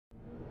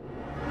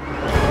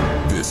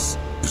This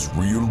is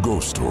Real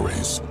Ghost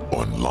Stories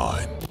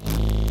Online.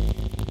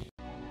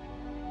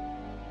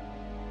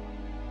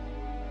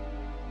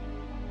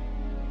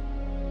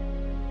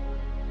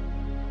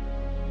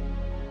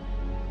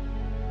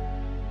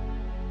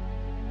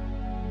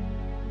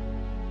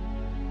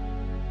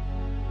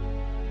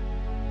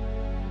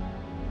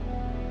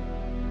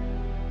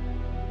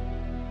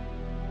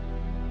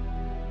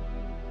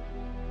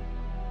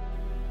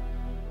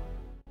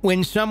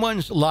 When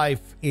someone's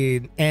life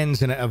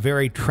ends in a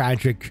very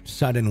tragic,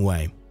 sudden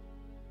way,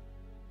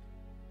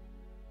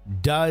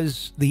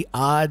 does the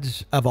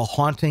odds of a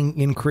haunting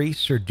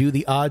increase, or do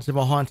the odds of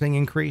a haunting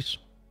increase?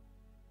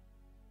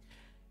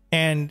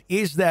 And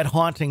is that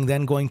haunting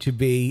then going to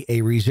be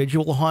a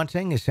residual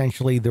haunting,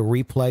 essentially the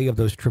replay of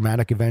those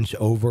traumatic events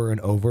over and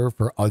over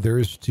for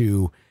others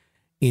to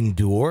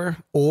endure?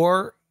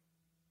 Or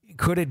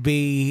could it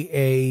be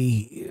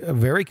a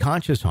very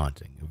conscious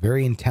haunting, a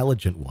very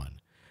intelligent one,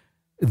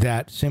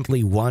 that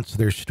simply wants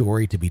their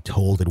story to be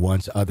told and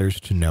wants others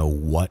to know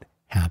what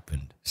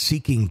happened,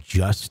 seeking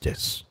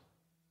justice,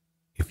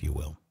 if you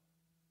will?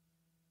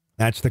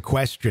 That's the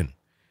question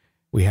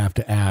we have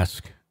to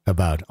ask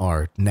about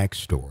our next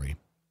story.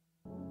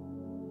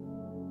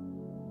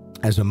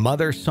 As a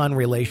mother-son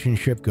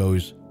relationship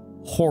goes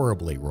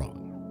horribly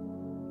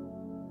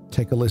wrong.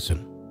 Take a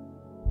listen.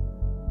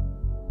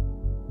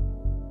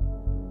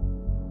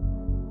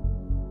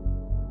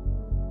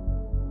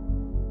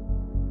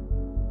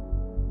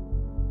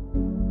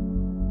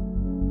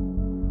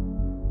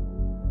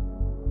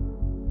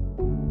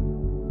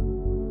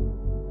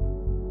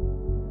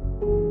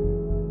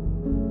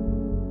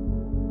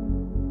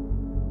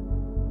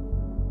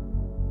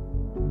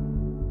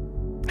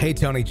 Hey,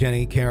 Tony,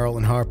 Jenny, Carol,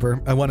 and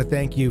Harper. I want to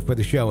thank you for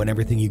the show and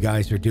everything you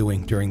guys are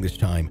doing during this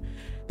time.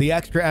 The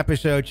extra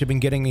episodes have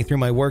been getting me through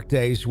my work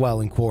days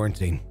while in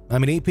quarantine.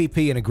 I'm an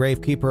EPP and a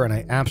gravekeeper, and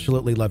I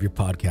absolutely love your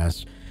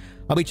podcasts.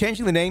 I'll be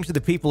changing the names of the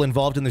people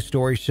involved in the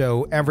story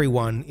so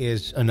everyone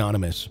is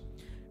anonymous.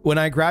 When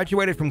I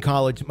graduated from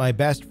college, my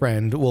best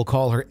friend, we'll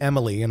call her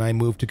Emily, and I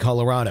moved to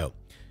Colorado.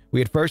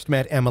 We had first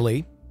met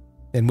Emily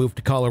and moved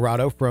to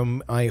Colorado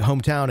from my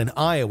hometown in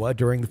Iowa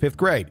during the 5th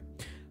grade.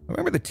 I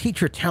remember the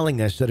teacher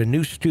telling us that a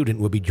new student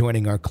would be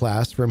joining our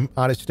class from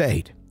out of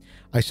state.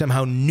 I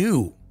somehow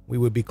knew we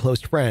would be close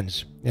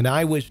friends, and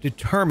I was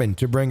determined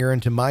to bring her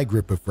into my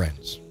group of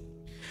friends.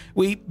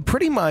 We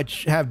pretty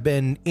much have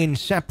been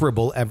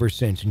inseparable ever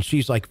since, and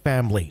she's like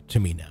family to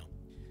me now.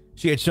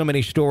 She had so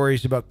many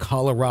stories about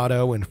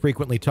Colorado and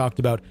frequently talked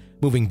about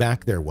moving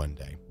back there one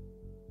day.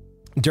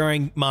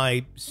 During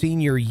my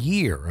senior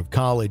year of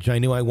college, I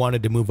knew I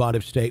wanted to move out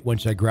of state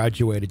once I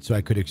graduated so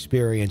I could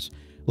experience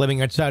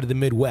living outside of the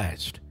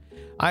Midwest.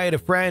 I had a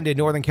friend in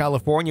Northern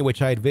California,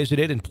 which I had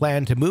visited and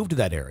planned to move to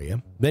that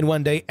area. Then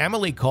one day,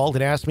 Emily called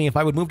and asked me if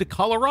I would move to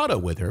Colorado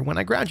with her when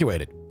I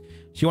graduated.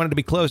 She wanted to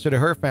be closer to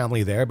her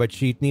family there, but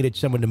she needed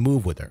someone to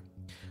move with her.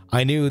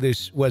 I knew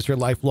this was her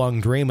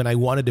lifelong dream, and I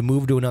wanted to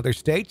move to another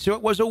state, so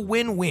it was a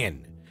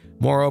win-win.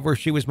 Moreover,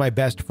 she was my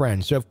best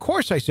friend, so of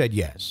course I said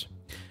yes.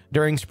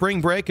 During spring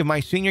break of my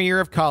senior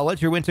year of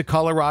college, we went to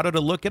Colorado to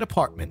look at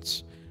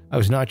apartments. I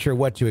was not sure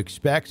what to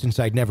expect since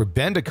I'd never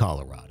been to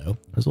Colorado.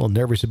 I was a little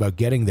nervous about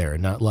getting there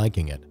and not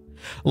liking it.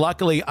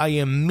 Luckily, I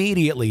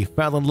immediately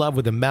fell in love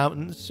with the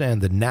mountains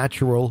and the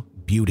natural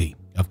beauty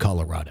of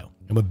Colorado.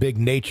 I'm a big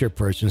nature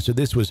person, so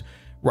this was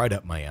right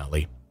up my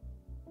alley.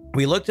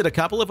 We looked at a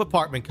couple of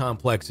apartment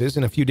complexes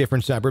in a few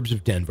different suburbs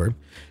of Denver.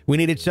 We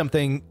needed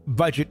something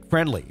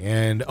budget-friendly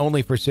and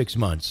only for 6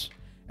 months.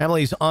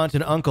 Emily's aunt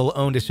and uncle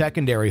owned a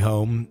secondary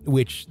home,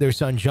 which their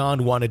son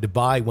John wanted to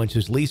buy once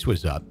his lease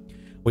was up.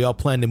 We all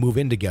planned to move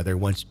in together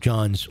once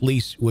John's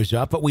lease was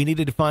up, but we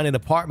needed to find an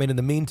apartment in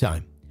the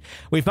meantime.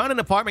 We found an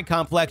apartment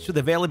complex with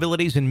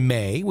availabilities in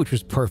May, which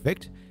was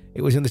perfect.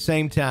 It was in the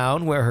same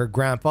town where her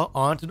grandpa,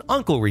 aunt, and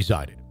uncle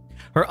resided.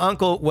 Her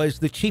uncle was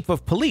the chief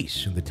of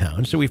police in the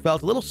town, so we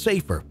felt a little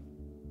safer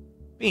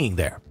being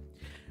there.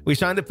 We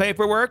signed the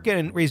paperwork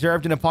and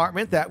reserved an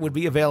apartment that would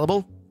be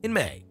available in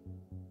May.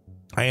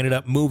 I ended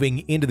up moving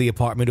into the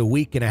apartment a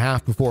week and a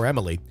half before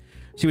Emily.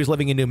 She was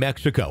living in New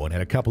Mexico and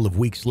had a couple of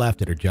weeks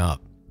left at her job.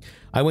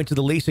 I went to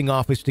the leasing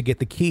office to get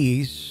the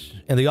keys,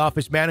 and the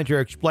office manager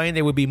explained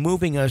they would be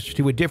moving us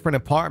to a different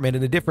apartment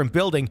in a different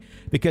building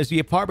because the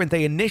apartment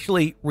they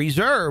initially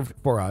reserved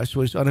for us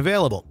was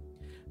unavailable.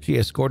 She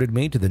escorted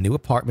me to the new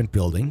apartment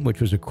building,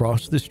 which was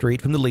across the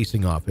street from the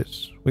leasing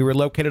office. We were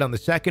located on the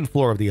 2nd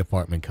floor of the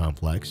apartment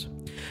complex.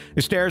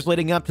 The stairs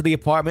leading up to the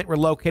apartment were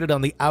located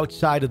on the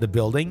outside of the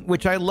building,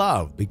 which I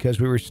loved because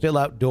we were still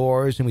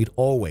outdoors and we'd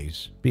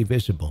always be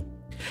visible.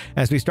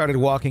 As we started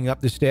walking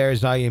up the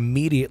stairs, I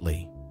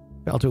immediately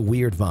felt a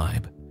weird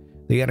vibe.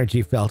 The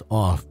energy felt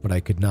off, but I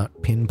could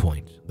not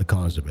pinpoint the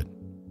cause of it.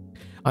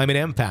 I'm an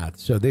empath,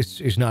 so this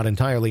is not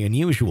entirely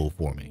unusual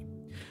for me.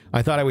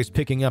 I thought I was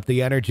picking up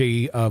the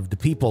energy of the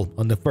people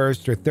on the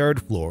 1st or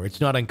 3rd floor.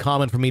 It's not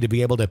uncommon for me to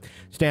be able to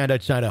stand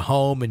outside a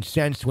home and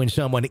sense when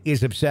someone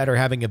is upset or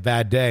having a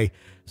bad day.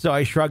 So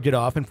I shrugged it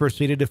off and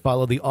proceeded to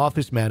follow the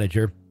office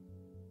manager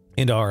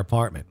into our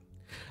apartment.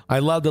 I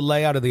loved the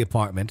layout of the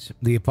apartment.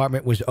 The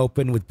apartment was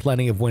open with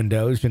plenty of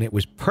windows, and it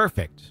was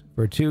perfect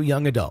for two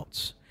young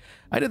adults.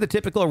 I did the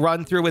typical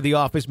run-through with the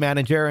office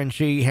manager, and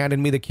she handed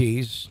me the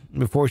keys.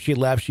 Before she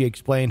left, she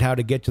explained how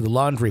to get to the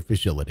laundry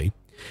facility.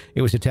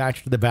 It was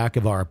attached to the back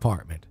of our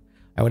apartment.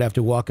 I would have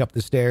to walk up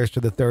the stairs to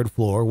the third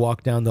floor,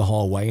 walk down the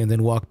hallway, and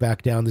then walk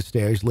back down the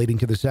stairs leading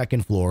to the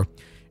second floor,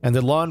 and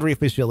the laundry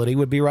facility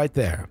would be right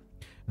there.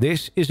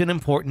 This is an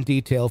important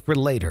detail for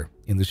later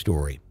in the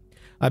story.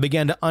 I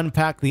began to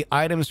unpack the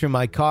items from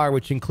my car,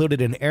 which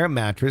included an air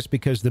mattress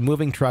because the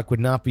moving truck would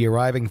not be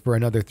arriving for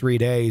another 3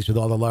 days with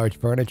all the large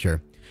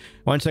furniture.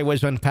 Once I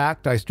was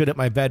unpacked, I stood at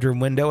my bedroom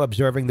window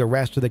observing the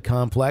rest of the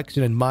complex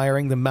and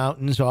admiring the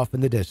mountains off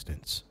in the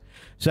distance.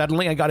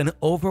 Suddenly, I got an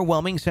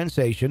overwhelming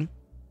sensation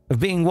of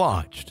being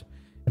watched.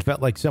 It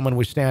felt like someone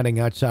was standing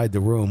outside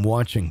the room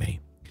watching me.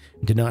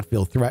 It did not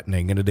feel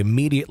threatening, and it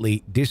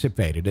immediately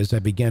dissipated as I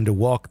began to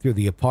walk through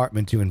the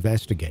apartment to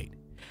investigate.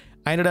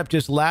 I ended up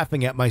just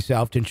laughing at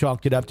myself and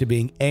chalked it up to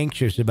being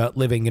anxious about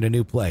living in a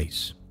new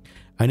place.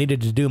 I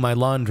needed to do my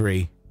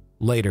laundry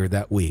later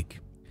that week.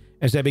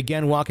 As I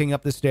began walking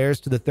up the stairs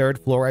to the third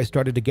floor, I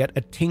started to get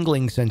a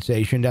tingling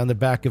sensation down the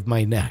back of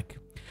my neck.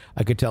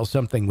 I could tell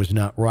something was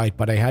not right,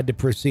 but I had to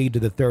proceed to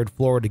the third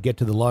floor to get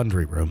to the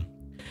laundry room.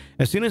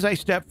 As soon as I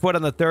stepped foot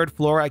on the third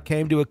floor, I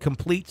came to a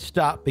complete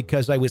stop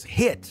because I was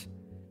hit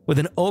with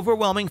an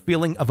overwhelming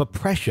feeling of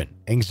oppression,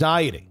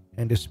 anxiety,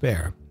 and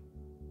despair.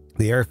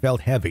 The air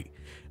felt heavy,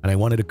 and I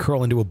wanted to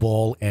curl into a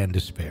ball and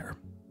despair.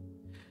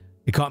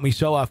 It caught me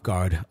so off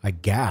guard, I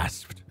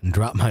gasped and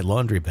dropped my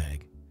laundry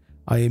bag.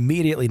 I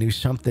immediately knew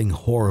something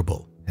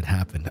horrible had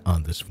happened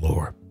on this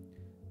floor.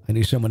 I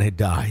knew someone had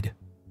died,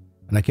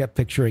 and I kept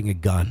picturing a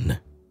gun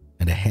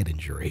and a head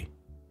injury.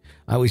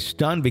 I was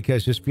stunned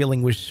because this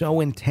feeling was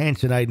so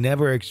intense and I'd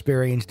never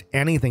experienced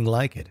anything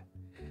like it.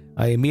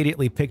 I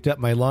immediately picked up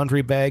my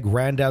laundry bag,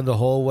 ran down the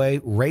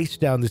hallway, raced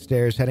down the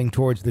stairs heading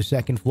towards the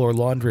second floor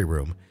laundry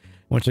room.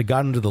 Once I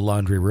got into the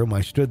laundry room,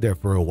 I stood there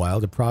for a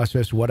while to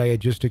process what I had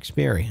just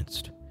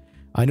experienced.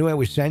 I knew I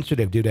was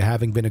sensitive due to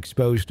having been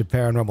exposed to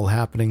paranormal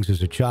happenings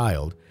as a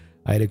child.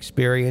 I had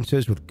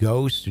experiences with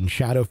ghosts and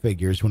shadow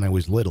figures when I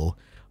was little.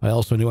 I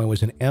also knew I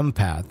was an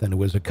empath and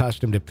was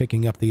accustomed to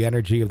picking up the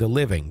energy of the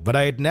living, but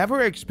I had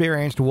never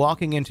experienced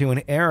walking into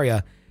an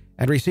area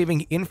and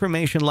receiving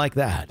information like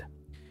that.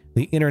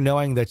 The inner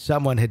knowing that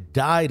someone had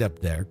died up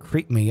there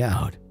creeped me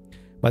out.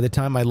 By the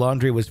time my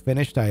laundry was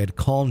finished, I had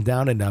calmed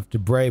down enough to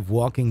brave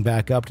walking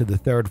back up to the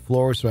third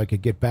floor so I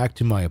could get back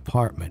to my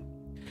apartment.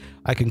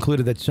 I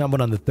concluded that someone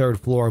on the third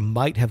floor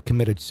might have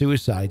committed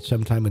suicide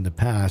sometime in the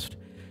past,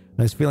 and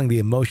I was feeling the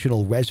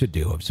emotional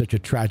residue of such a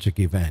tragic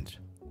event.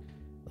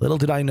 Little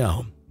did I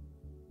know,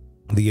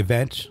 the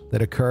event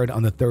that occurred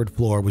on the third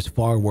floor was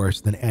far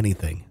worse than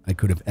anything I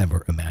could have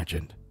ever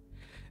imagined.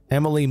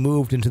 Emily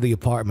moved into the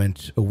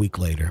apartment a week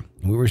later,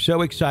 and we were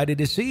so excited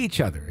to see each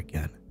other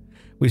again.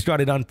 We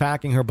started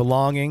unpacking her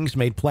belongings,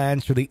 made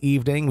plans for the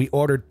evening. We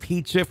ordered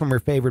pizza from her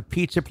favorite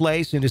pizza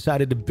place and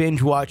decided to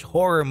binge watch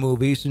horror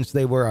movies since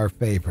they were our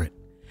favorite.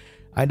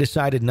 I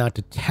decided not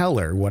to tell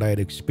her what I had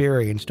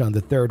experienced on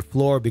the third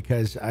floor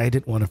because I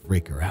didn't want to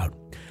freak her out.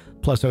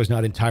 Plus, I was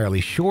not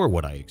entirely sure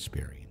what I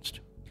experienced.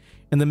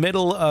 In the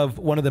middle of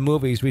one of the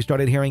movies, we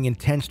started hearing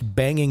intense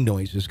banging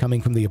noises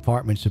coming from the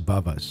apartments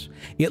above us.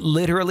 It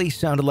literally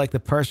sounded like the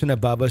person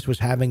above us was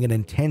having an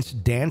intense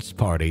dance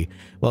party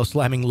while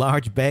slamming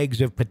large bags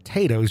of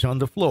potatoes on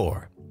the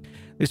floor.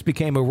 This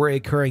became a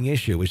recurring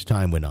issue as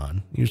time went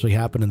on. It usually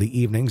happened in the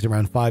evenings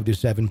around 5 to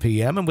 7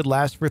 p.m. and would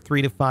last for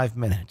 3 to 5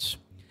 minutes.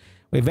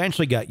 We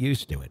eventually got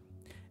used to it.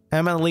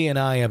 Emily and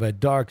I have a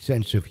dark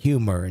sense of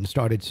humor and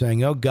started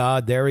saying, "Oh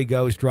God, there he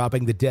goes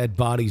dropping the dead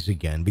bodies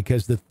again,"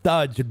 because the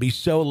thuds would be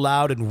so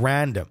loud and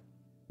random.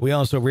 We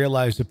also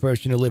realized the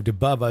person who lived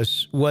above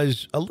us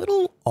was a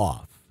little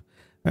off.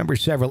 I remember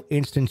several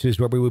instances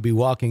where we would be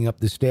walking up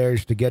the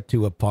stairs to get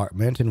to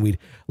apartment and we'd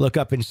look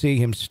up and see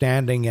him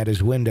standing at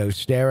his window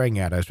staring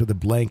at us with a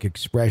blank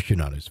expression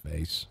on his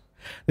face.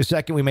 The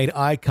second we made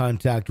eye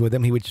contact with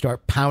him, he would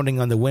start pounding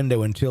on the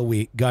window until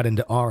we got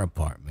into our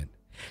apartment.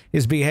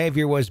 His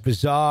behavior was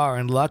bizarre,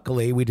 and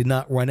luckily we did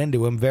not run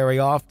into him very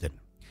often.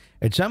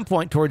 At some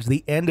point towards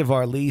the end of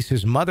our lease,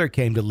 his mother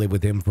came to live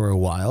with him for a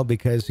while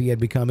because he had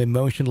become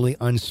emotionally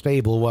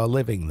unstable while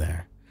living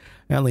there.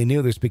 I only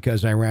knew this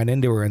because I ran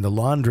into her in the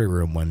laundry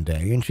room one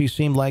day, and she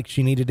seemed like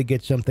she needed to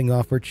get something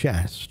off her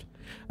chest.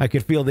 I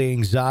could feel the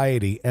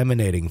anxiety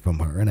emanating from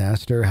her and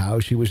asked her how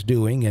she was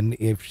doing and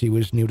if she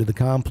was new to the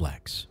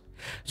complex.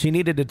 She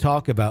needed to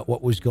talk about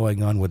what was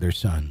going on with her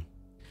son.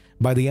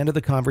 By the end of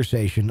the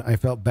conversation, I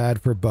felt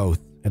bad for both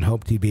and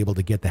hoped he'd be able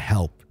to get the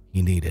help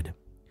he needed.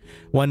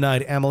 One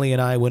night, Emily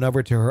and I went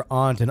over to her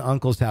aunt and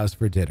uncle's house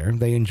for dinner.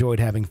 They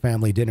enjoyed having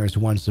family dinners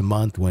once a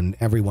month when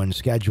everyone's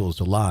schedules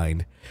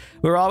aligned.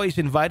 We were always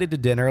invited to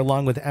dinner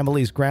along with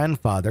Emily's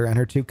grandfather and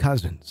her 2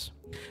 cousins.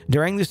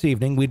 During this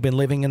evening, we'd been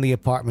living in the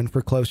apartment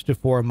for close to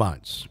 4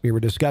 months. We were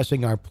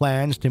discussing our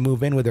plans to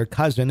move in with her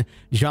cousin,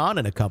 John,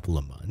 in a couple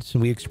of months,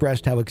 and we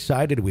expressed how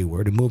excited we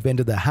were to move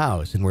into the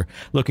house and were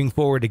looking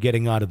forward to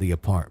getting out of the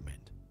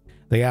apartment.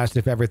 They asked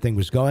if everything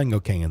was going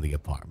okay in the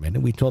apartment,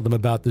 and we told them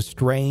about the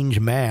strange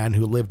man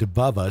who lived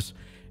above us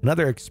and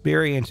other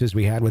experiences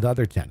we had with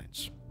other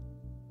tenants.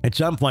 At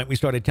some point, we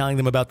started telling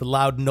them about the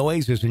loud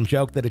noises and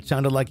joked that it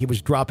sounded like he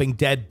was dropping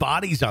dead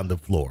bodies on the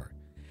floor.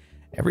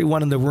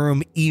 Everyone in the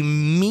room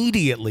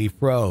immediately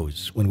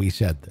froze when we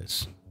said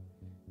this,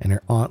 and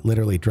her aunt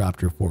literally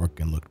dropped her fork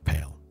and looked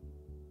pale.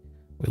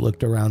 We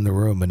looked around the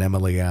room and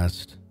Emily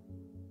asked,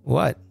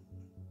 "What?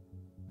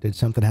 Did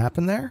something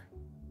happen there?"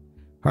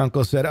 Her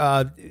uncle said,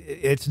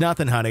 "It's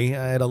nothing, honey.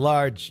 I had a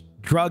large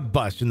drug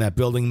bust in that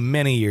building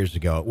many years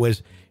ago. It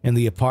was in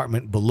the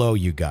apartment below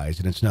you guys,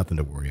 and it's nothing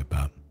to worry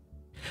about."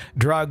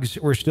 Drugs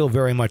were still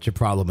very much a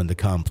problem in the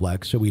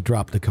complex, so we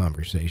dropped the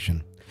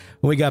conversation.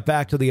 When we got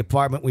back to the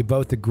apartment, we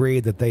both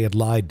agreed that they had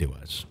lied to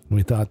us.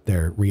 We thought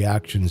their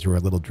reactions were a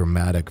little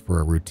dramatic for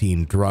a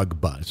routine drug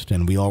bust,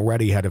 and we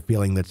already had a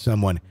feeling that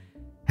someone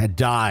had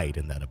died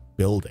in that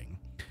building.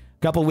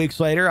 A couple weeks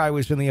later, I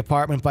was in the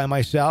apartment by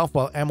myself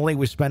while Emily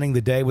was spending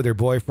the day with her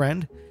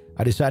boyfriend.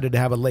 I decided to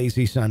have a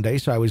lazy Sunday,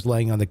 so I was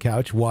laying on the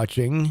couch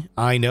watching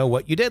I Know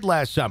What You Did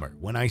Last Summer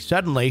when I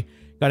suddenly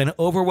got an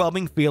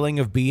overwhelming feeling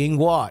of being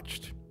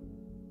watched.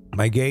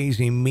 My gaze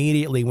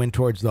immediately went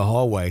towards the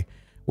hallway,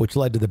 which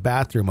led to the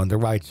bathroom on the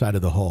right side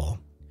of the hall.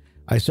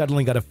 I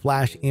suddenly got a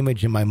flash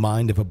image in my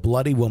mind of a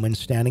bloody woman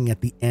standing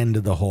at the end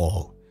of the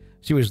hall.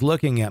 She was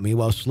looking at me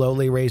while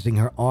slowly raising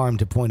her arm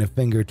to point a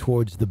finger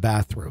towards the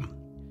bathroom.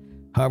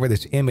 However,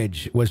 this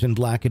image was in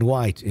black and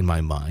white in my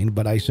mind,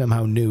 but I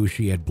somehow knew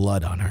she had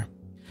blood on her.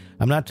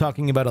 I'm not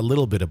talking about a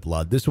little bit of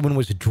blood. This woman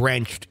was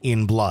drenched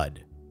in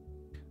blood.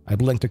 I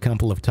blinked a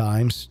couple of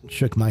times,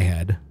 shook my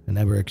head. I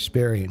never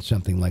experienced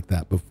something like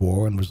that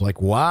before and was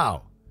like,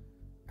 wow,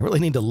 I really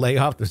need to lay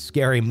off the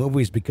scary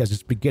movies because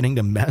it's beginning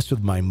to mess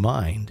with my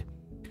mind.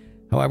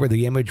 However,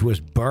 the image was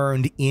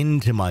burned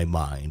into my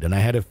mind, and I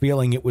had a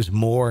feeling it was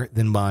more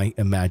than my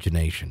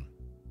imagination.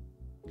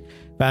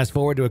 Fast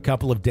forward to a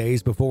couple of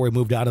days before we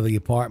moved out of the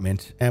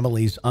apartment,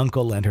 Emily's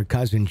uncle and her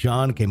cousin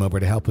John came over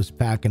to help us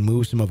pack and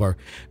move some of our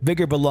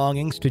bigger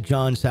belongings to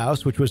John's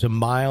house, which was a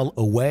mile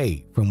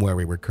away from where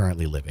we were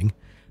currently living.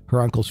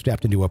 Her uncle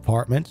stepped into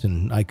apartment,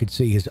 and I could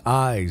see his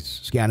eyes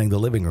scanning the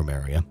living room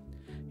area.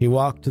 He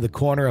walked to the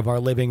corner of our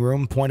living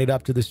room, pointed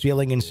up to the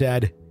ceiling, and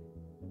said,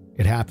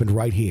 "It happened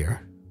right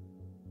here."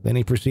 Then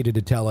he proceeded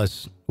to tell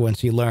us, once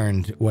he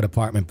learned what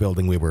apartment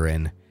building we were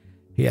in,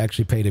 he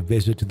actually paid a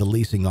visit to the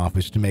leasing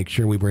office to make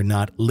sure we were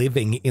not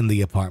living in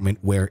the apartment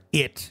where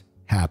it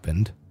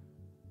happened.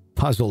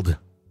 Puzzled,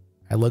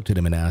 I looked at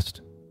him and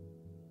asked,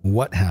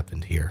 "What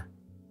happened here?"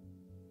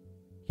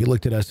 He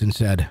looked at us and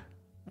said,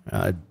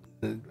 I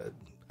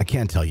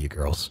can't tell you,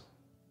 girls.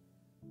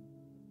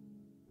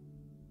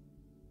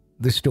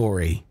 The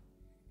story,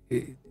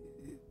 you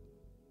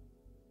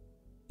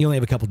only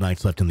have a couple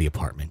nights left in the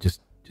apartment.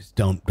 Just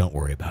don't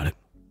worry about it.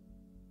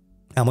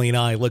 Emily and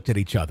I looked at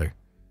each other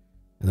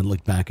and then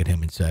looked back at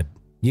him and said,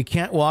 "You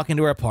can't walk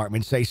into our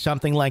apartment, say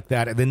something like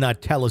that, and then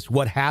not tell us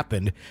what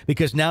happened,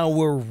 because now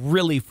we're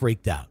really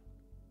freaked out."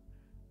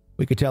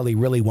 We could tell he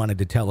really wanted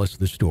to tell us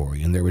the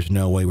story, and there was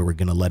no way we were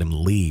going to let him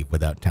leave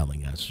without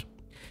telling us.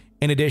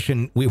 In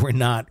addition, we were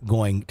not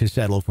going to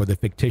settle for the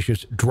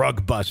fictitious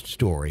drug bust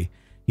story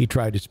he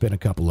tried to spin a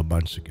couple of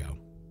months ago.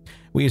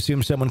 We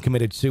assumed someone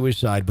committed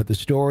suicide, but the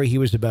story he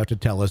was about to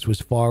tell us was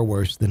far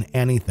worse than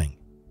anything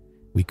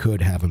we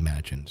could have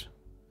imagined.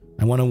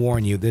 I want to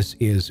warn you, this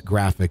is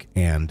graphic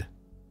and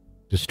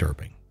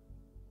disturbing.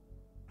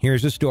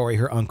 Here's the story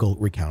her uncle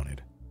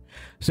recounted.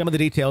 Some of the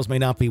details may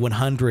not be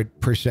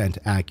 100%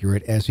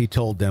 accurate as he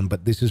told them,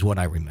 but this is what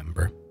I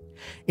remember.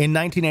 In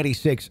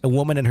 1986, a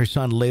woman and her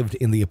son lived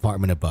in the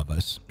apartment above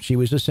us. She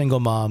was a single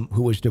mom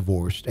who was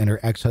divorced, and her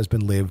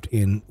ex-husband lived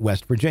in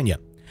West Virginia.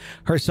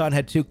 Her son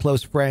had 2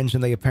 close friends,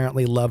 and they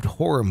apparently loved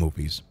horror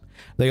movies.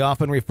 They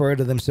often referred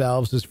to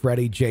themselves as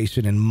Freddy,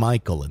 Jason, and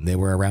Michael, and they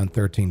were around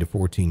 13 to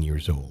 14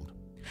 years old.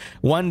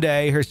 One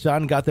day, her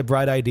son got the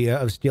bright idea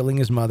of stealing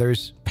his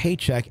mother's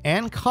paycheck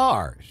and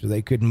car so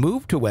they could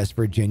move to West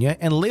Virginia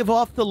and live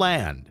off the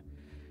land.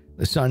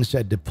 The son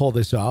said to pull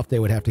this off, they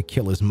would have to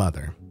kill his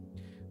mother.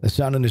 The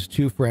son and his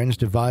 2 friends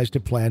devised a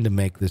plan to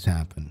make this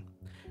happen.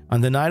 On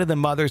the night of the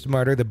mother's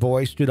murder, the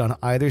boys stood on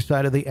either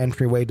side of the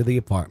entryway to the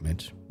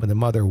apartment. When the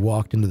mother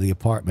walked into the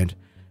apartment,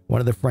 one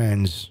of the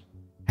friends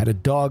had a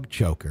dog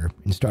choker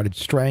and started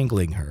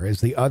strangling her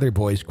as the other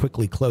boys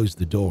quickly closed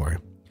the door.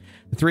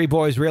 The 3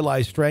 boys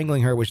realized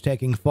strangling her was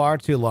taking far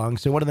too long,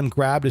 so one of them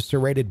grabbed a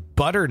serrated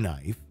butter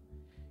knife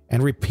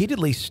and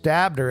repeatedly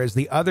stabbed her as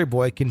the other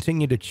boy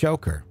continued to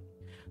choke her.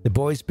 The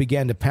boys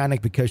began to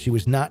panic because she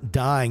was not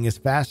dying as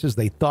fast as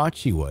they thought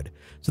she would,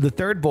 so the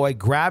 3rd boy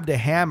grabbed a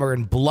hammer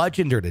and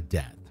bludgeoned her to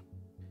death.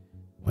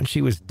 When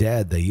she was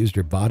dead, they used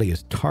her body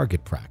as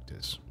target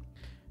practice.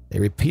 They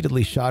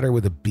repeatedly shot her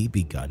with a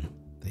BB gun.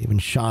 They even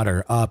shot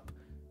her up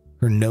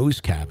her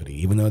nose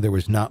cavity, even though there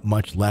was not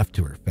much left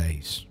to her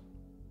face.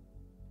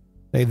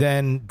 They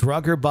then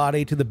drug her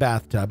body to the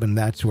bathtub, and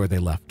that's where they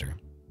left her.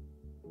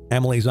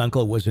 Emily's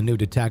uncle was a new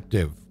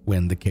detective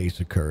when the case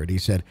occurred. He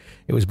said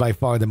it was by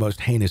far the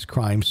most heinous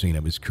crime scene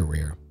of his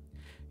career.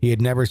 He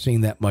had never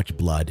seen that much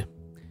blood.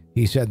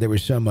 He said there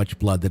was so much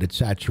blood that it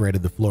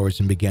saturated the floors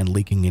and began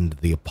leaking into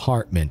the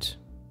apartment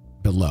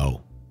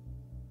below,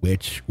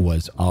 which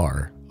was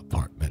our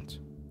apartment.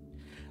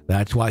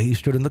 That's why he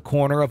stood in the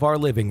corner of our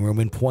living room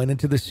and pointed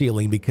to the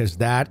ceiling, because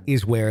that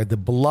is where the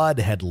blood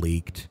had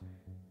leaked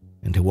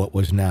into what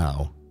was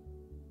now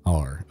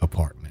our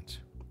apartment.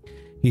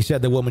 He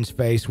said the woman's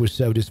face was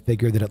so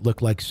disfigured that it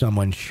looked like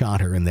someone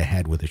shot her in the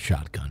head with a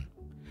shotgun.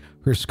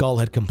 Her skull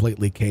had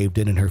completely caved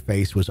in and her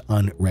face was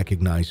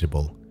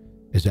unrecognizable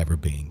as ever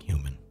being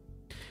human.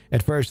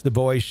 At first, the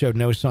boys showed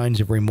no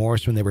signs of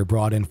remorse when they were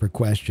brought in for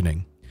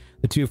questioning.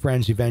 The two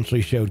friends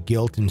eventually showed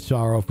guilt and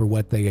sorrow for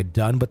what they had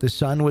done, but the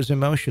son was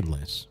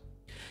emotionless.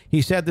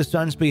 He said the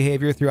son's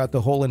behavior throughout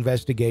the whole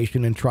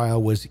investigation and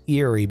trial was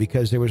eerie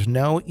because there was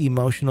no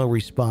emotional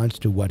response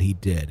to what he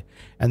did,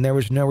 and there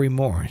was no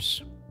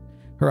remorse.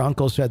 Her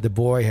uncle said the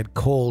boy had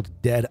cold,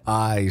 dead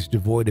eyes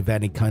devoid of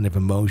any kind of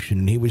emotion,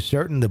 and he was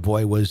certain the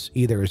boy was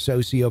either a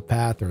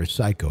sociopath or a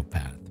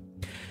psychopath.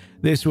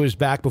 This was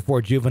back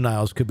before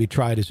juveniles could be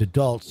tried as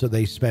adults, so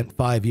they spent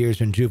 5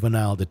 years in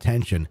juvenile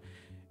detention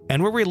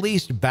and were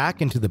released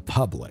back into the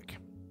public.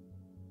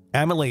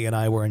 Emily and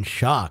I were in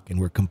shock and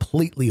were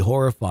completely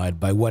horrified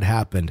by what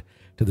happened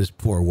to this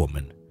poor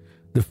woman.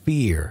 The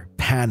fear,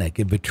 panic,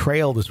 and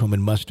betrayal this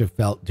woman must have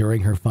felt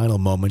during her final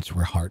moments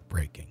were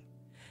heartbreaking.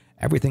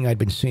 Everything I'd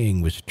been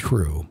seeing was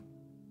true.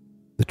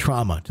 The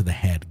trauma to the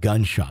head,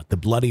 gunshot, the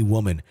bloody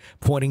woman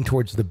pointing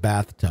towards the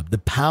bathtub, the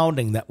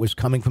pounding that was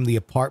coming from the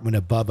apartment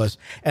above us,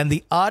 and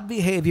the odd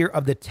behavior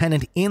of the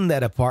tenant in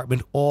that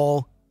apartment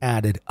all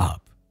added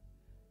up.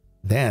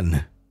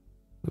 Then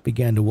we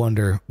began to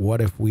wonder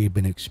what if we had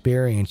been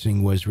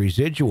experiencing was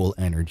residual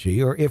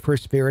energy, or if her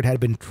spirit had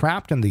been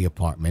trapped in the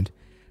apartment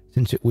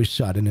since it was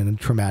sudden and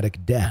a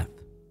traumatic death.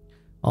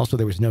 Also,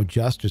 there was no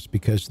justice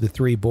because the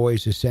three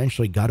boys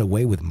essentially got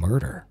away with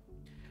murder.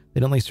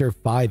 They'd only served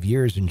 5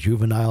 years in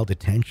juvenile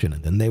detention,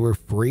 and then they were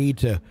free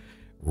to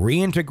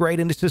reintegrate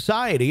into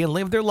society and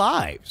live their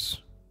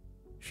lives.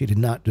 She did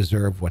not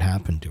deserve what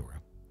happened to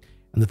her,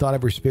 and the thought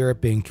of her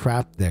spirit being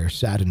trapped there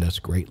saddened us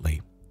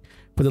greatly.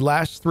 For the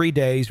last 3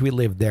 days we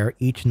lived there,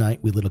 each night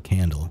we lit a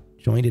candle,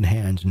 joined in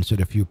hands, and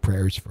said a few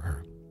prayers for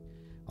her.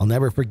 I'll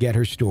never forget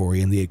her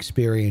story and the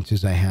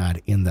experiences I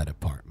had in that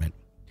apartment.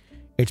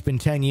 It's been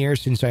 10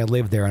 years since I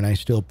lived there, and I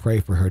still pray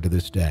for her to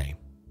this day.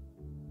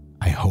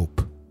 I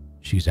hope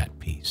she's at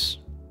peace.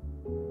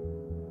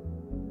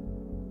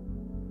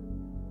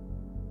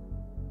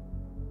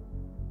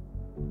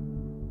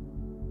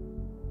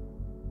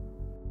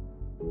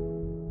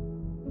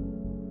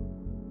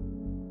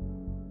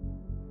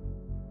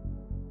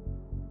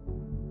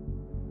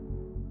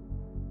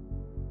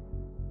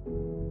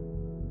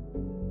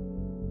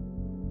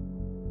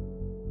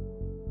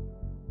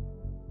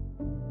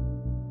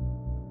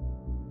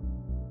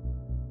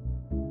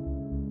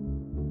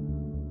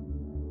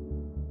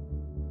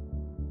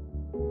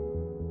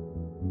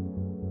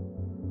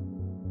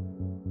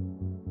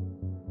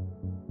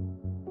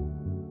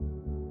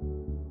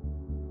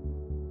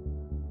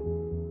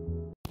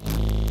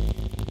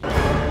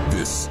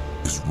 This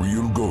is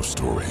Real Ghost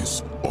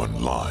Stories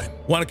Online.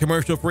 Want a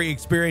commercial-free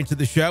experience of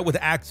the show with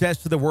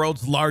access to the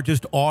world's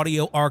largest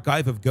audio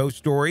archive of ghost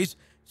stories?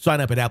 Sign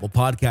up at Apple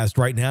Podcast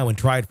right now and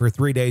try it for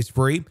 3 days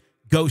free.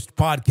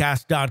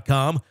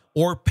 Ghostpodcast.com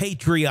or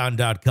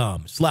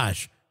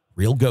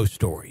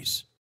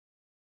patreon.com/realghoststories.